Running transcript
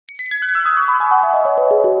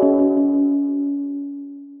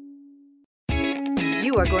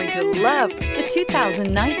You are going to love the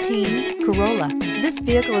 2019 Corolla. This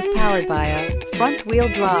vehicle is powered by a front-wheel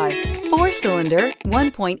drive, 4-cylinder,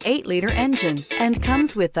 1.8-liter engine, and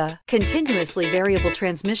comes with a continuously variable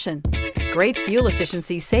transmission. Great fuel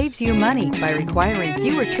efficiency saves you money by requiring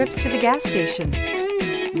fewer trips to the gas station.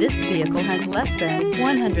 This vehicle has less than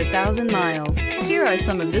 100,000 miles. Here are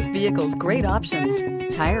some of this vehicle's great options: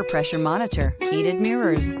 tire pressure monitor, heated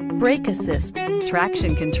mirrors, brake assist,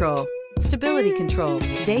 traction control, stability control,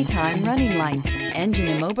 daytime running lights, engine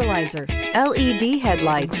immobilizer, LED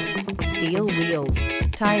headlights, steel wheels,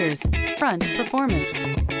 tires, front performance.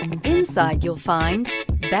 Inside you'll find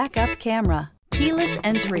backup camera, keyless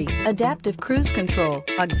entry, adaptive cruise control,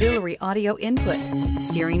 auxiliary audio input,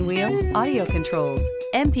 steering wheel audio controls,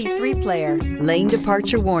 MP3 player, lane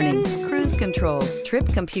departure warning, cruise control, trip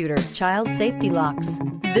computer, child safety locks.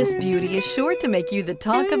 This beauty is sure to make you the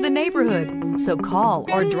talk of the neighborhood. So call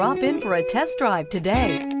or drop in for a test drive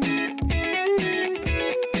today.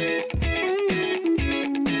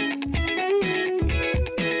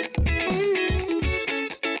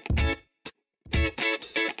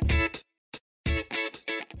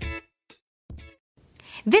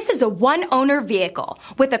 This is a one-owner vehicle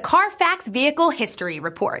with a Carfax Vehicle History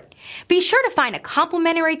Report. Be sure to find a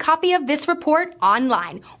complimentary copy of this report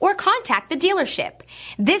online or contact the dealership.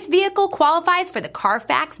 This vehicle qualifies for the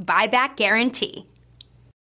Carfax Buyback Guarantee.